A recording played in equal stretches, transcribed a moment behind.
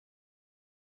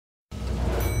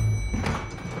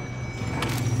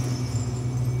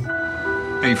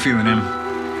How you feeling, Em?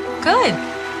 Good.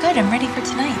 Good. I'm ready for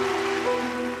tonight.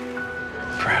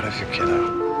 Proud of you,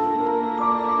 kiddo.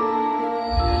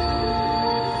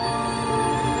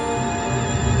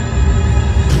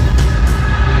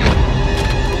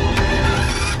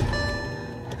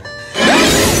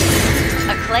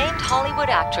 Acclaimed Hollywood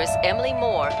actress Emily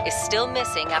Moore is still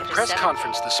missing after Press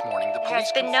conference this morning. The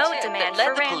police been no demand confirmed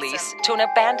that led the police to an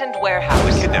abandoned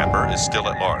warehouse. The kidnapper is still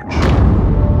at large.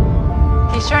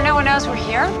 You sure no one knows we're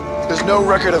here? There's no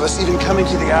record of us even coming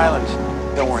to the island.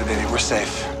 Don't worry, baby, we're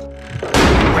safe.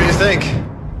 What do you think?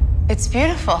 It's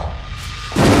beautiful.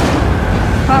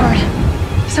 Robert,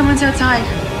 someone's outside.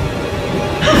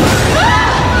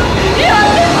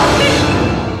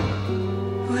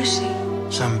 Who is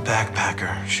she? Some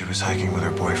backpacker. She was hiking with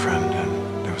her boyfriend,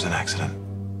 and there was an accident.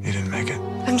 He didn't make it.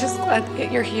 I'm just glad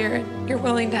that you're here and you're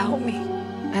willing to help me.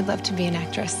 I'd love to be an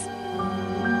actress.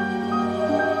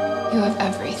 You have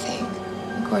everything.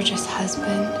 A gorgeous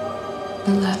husband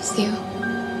who loves you.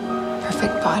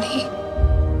 Perfect body.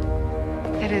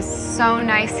 It is so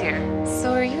nice here.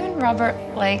 So are you and Robert,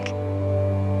 like,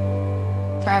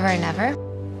 forever and ever?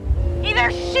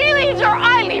 Either she leaves or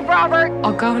I leave, Robert!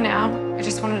 I'll go now. I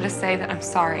just wanted to say that I'm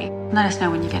sorry. Let us know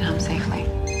when you get home safely.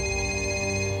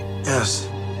 Yes,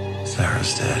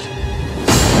 Sarah's dead.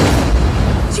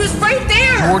 She was right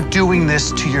there! You're doing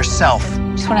this to yourself.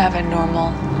 Just want to have a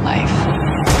normal life.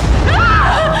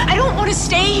 Ah! I don't want to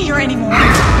stay here anymore.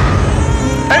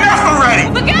 Enough already!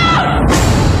 Look out!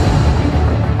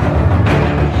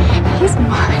 He's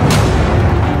mine.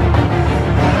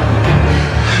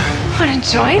 Want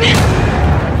to join?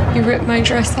 You ripped my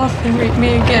dress off and raped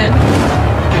me again.